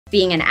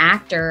being an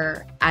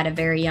actor at a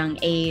very young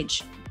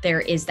age,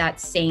 there is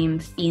that same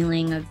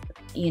feeling of,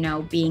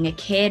 being a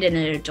kid in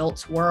an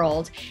adult's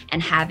world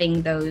and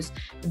having those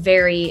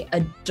very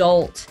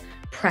adult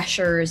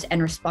pressures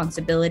and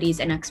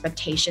responsibilities and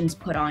expectations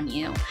put on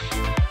you.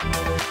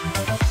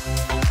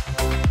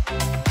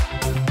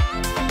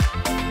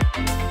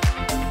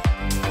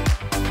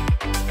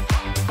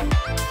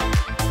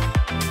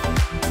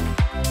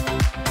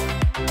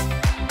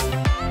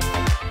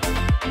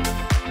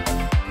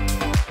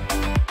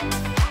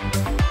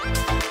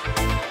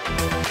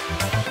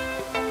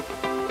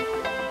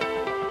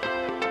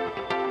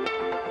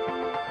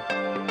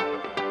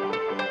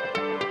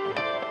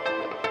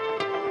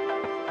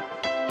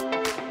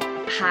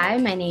 Hi,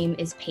 my name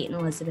is Peyton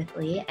Elizabeth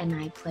Lee, and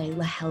I play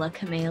Doogie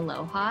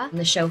Kameāloha.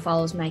 The show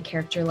follows my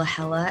character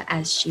Lahela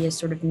as she is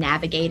sort of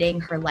navigating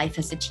her life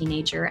as a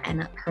teenager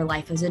and her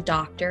life as a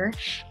doctor,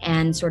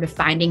 and sort of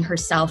finding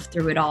herself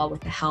through it all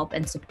with the help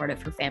and support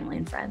of her family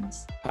and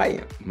friends.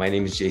 Hi, my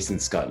name is Jason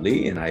Scott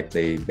Lee, and I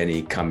play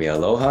Benny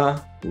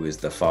Kamealoha, who is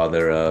the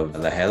father of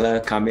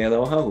Doogie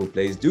Kameāloha, who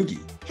plays Doogie.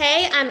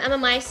 Hey, I'm Emma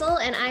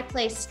Meisel, and I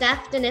play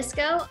Steph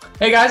Denisco.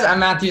 Hey guys, I'm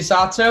Matthew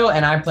Sato,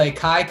 and I play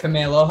Kai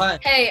Kamealoha.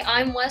 Hey,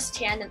 I'm Wes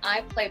Tian, and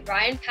I play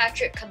Brian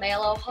Patrick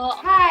Kamealoha.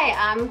 Hi,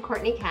 I'm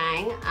Kourtney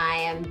Kang. I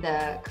am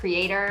the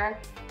creator,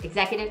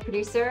 executive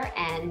producer,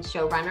 and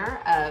showrunner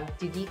of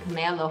Doogie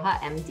Kameāloha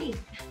MD.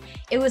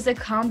 It was a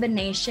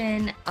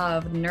combination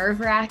of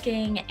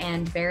nerve-wracking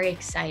and very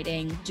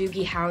exciting.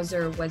 Doogie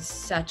Howser was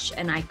such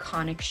an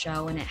iconic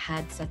show and it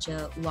had such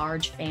a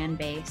large fan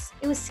base.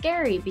 It was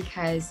scary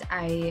because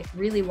I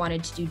really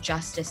wanted to do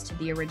justice to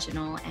the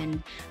original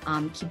and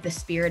keep the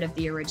spirit of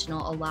the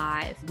original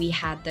alive. We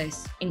had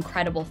this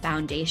incredible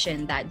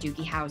foundation that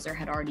Doogie Howser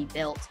had already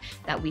built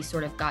that we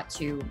sort of got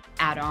to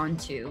add on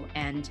to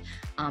and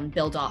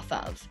build off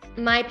of.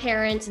 My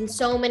parents and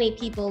so many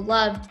people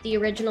loved the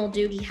original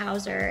Doogie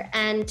Howser,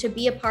 and to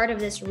be a part of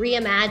this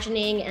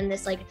reimagining and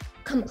this like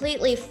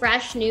completely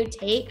fresh new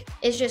take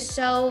is just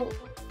so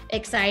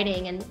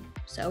exciting and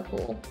so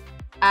cool.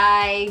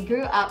 I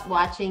grew up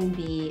watching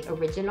the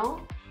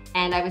original,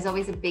 and I was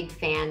always a big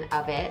fan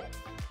of it.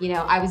 You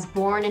know, I was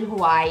born in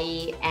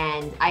Hawaii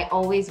and I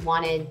always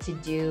wanted to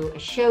do a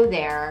show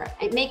there.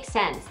 It makes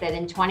sense that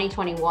in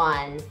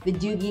 2021, the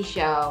Doogie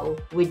show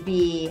would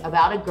be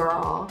about a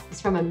girl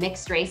who's from a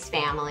mixed race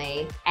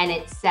family and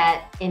it's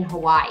set in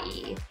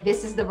Hawaii.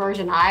 This is the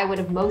version I would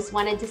have most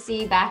wanted to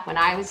see back when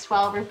I was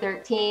 12 or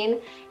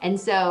 13. And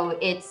so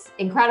it's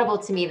incredible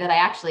to me that I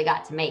actually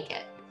got to make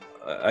it.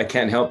 I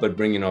can't help but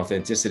bring an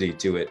authenticity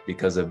to it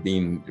because of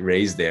being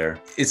raised there.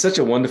 It's such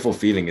a wonderful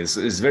feeling. It's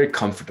very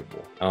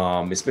comfortable,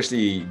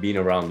 especially being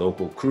around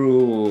local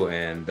crew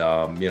and,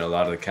 a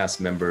lot of the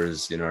cast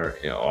members,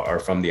 are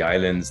from the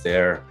islands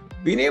there.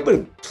 Being able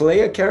to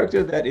play a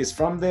character that is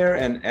from there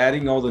and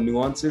adding all the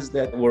nuances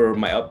that were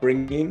my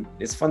upbringing,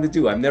 it's fun to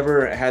do. I've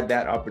never had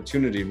that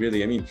opportunity,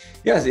 really. I mean,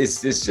 yes,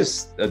 it's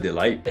just a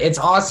delight. It's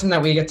awesome that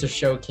we get to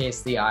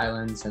showcase the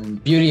islands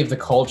and beauty of the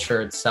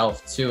culture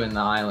itself too in the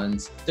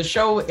islands. The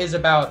show is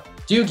about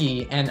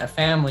Doogie and a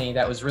family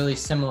that was really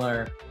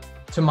similar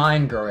to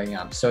mine growing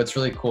up. So it's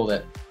really cool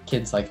that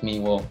kids like me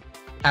will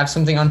have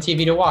something on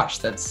TV to watch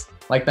that's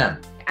like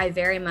them. I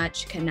very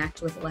much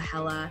connect with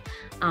Lahela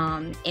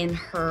in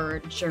her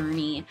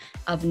journey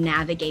of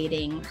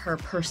navigating her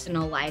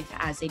personal life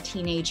as a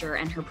teenager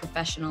and her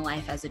professional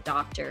life as a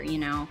doctor.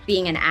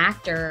 Being an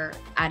actor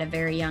at a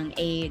very young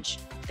age,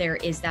 there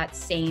is that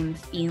same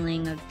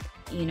feeling of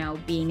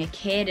being a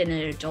kid in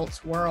an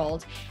adult's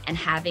world and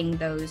having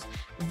those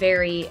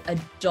very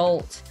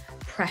adult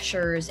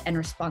pressures and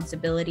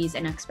responsibilities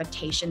and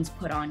expectations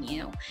put on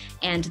you,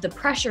 and the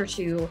pressure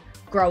to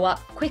grow up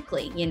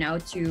quickly,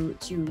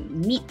 to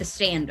meet the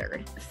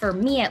standard. For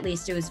me, at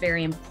least, it was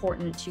very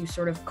important to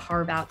sort of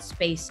carve out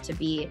space to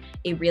be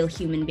a real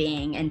human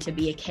being and to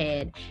be a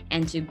kid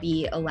and to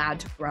be allowed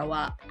to grow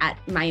up at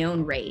my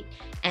own rate.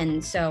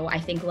 And so I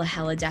think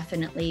Lahela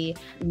definitely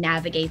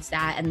navigates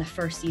that, and the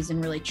first season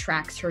really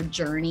tracks her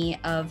journey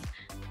of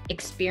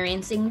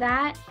experiencing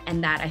that,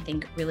 and that I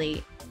think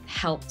really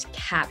helped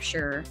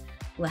capture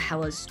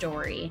Lahela's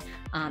story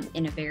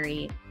in a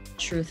very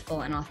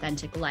truthful and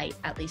authentic light,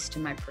 at least to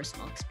my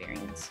personal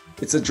experience.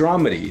 It's a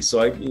dramedy,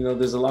 so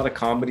there's a lot of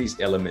comedy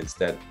elements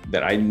that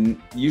I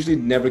usually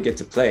never get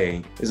to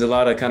play. There's a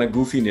lot of kind of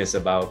goofiness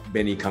about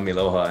Benny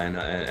Kamealoha and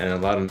a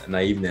lot of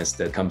naiveness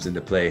that comes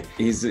into play.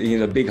 He's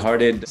a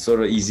big-hearted,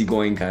 sort of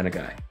easygoing kind of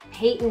guy.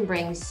 Peyton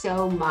brings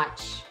so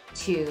much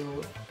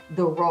to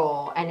the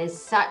role and is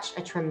such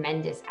a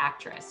tremendous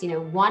actress.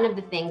 One of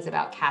the things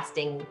about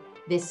casting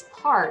this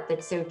part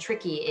that's so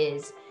tricky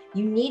is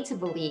you need to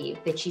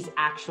believe that she's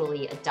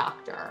actually a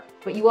doctor,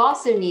 but you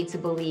also need to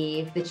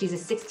believe that she's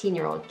a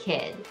 16-year-old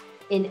kid.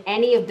 In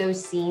any of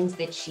those scenes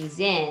that she's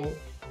in,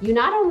 you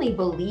not only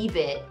believe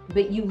it,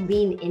 but you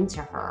lean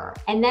into her.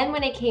 And then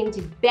when it came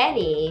to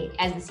Benny,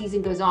 as the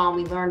season goes on,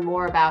 we learn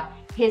more about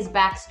his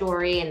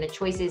backstory and the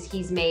choices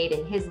he's made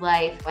in his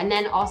life. And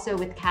then also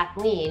with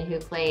Kathleen, who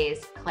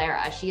plays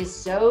Clara, she is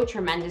so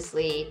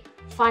tremendously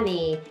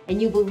funny,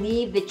 and you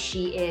believe that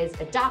she is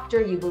a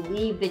doctor, you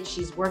believe that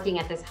she's working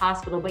at this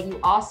hospital, but you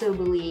also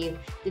believe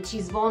that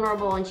she's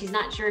vulnerable and she's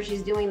not sure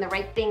she's doing the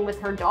right thing with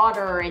her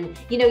daughter. And,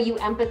 you know, you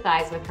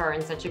empathize with her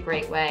in such a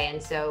great way.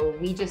 And so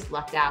we just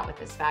lucked out with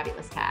this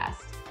fabulous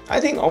cast. I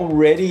think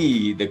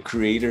already the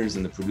creators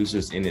and the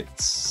producers in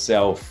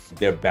itself,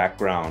 their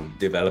background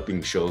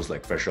developing shows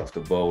like Fresh Off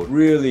the Boat,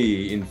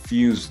 really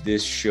infused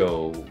this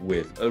show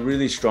with a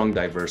really strong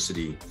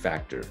diversity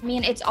factor. I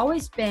mean, it's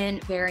always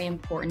been very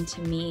important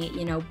to me,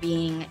 you know,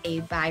 being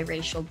a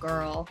biracial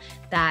girl,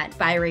 that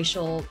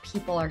biracial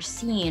people are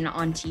seen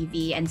on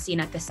TV and seen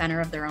at the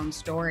center of their own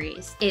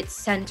stories. It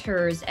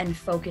centers and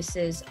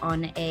focuses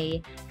on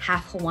a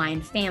half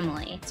Hawaiian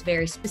family. It's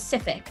very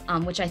specific,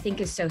 which I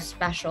think is so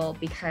special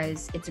because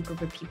it's a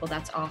group of people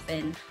that's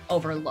often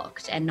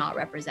overlooked and not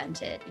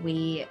represented.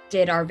 We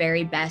did our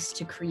very best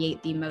to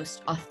create the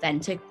most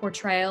authentic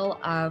portrayal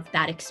of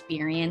that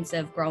experience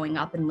of growing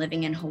up and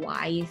living in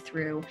Hawaii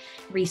through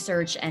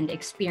research and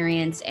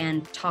experience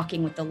and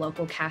talking with the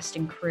local cast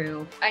and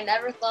crew. I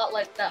never thought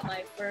like that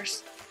my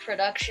first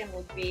production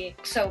would be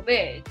so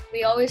big.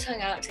 We always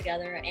hung out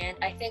together, and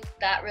I think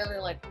that really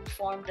like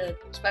formed a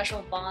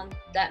special bond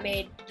that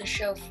made the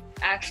show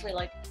actually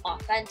like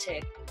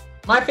authentic.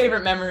 My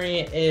favorite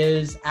memory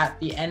is at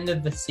the end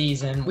of the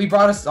season. We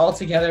brought us all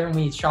together and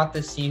we shot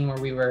this scene where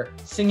we were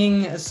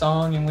singing a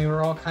song and we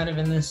were all kind of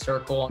in this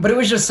circle. But it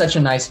was just such a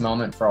nice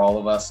moment for all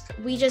of us.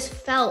 We just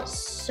felt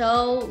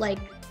so like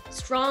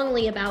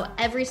strongly about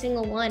every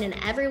single one, and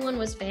everyone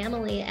was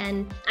family.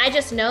 And I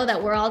just know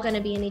that we're all going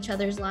to be in each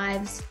other's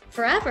lives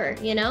forever,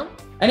 you know?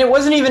 And it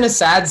wasn't even a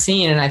sad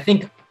scene. And I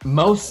think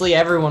mostly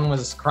everyone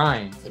was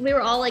crying. We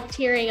were all like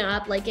tearing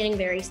up, like getting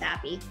very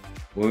sappy.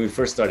 When we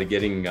first started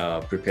getting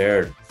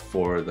prepared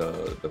for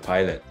the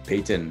pilot,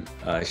 Peyton,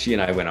 she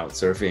and I went out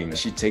surfing.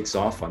 She takes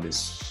off on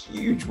this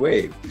huge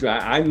wave.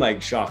 I'm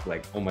like shocked,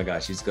 like, oh my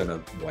gosh, she's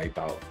gonna wipe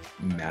out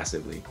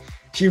massively.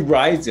 She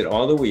rides it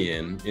all the way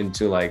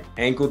into like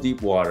ankle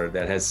deep water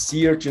that has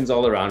sea urchins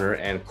all around her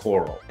and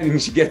coral.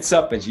 And she gets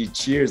up and she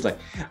cheers like,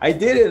 I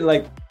did it,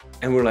 like,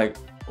 and we're like,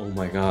 oh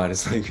my God,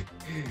 it's like,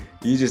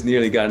 you just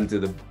nearly got into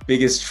the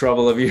biggest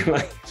trouble of your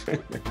life.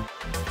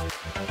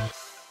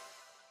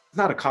 It's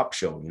not a cop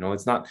show, you know,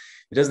 it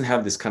doesn't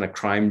have this kind of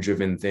crime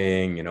driven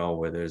thing, you know,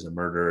 where there's a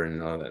murder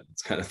and all that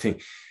kind of thing.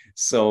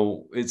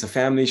 So it's a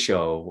family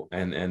show,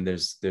 and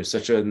there's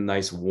such a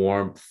nice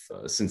warmth,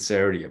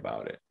 sincerity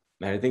about it.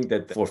 And I think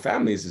that for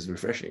families is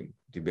refreshing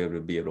to be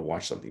able to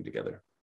watch something together.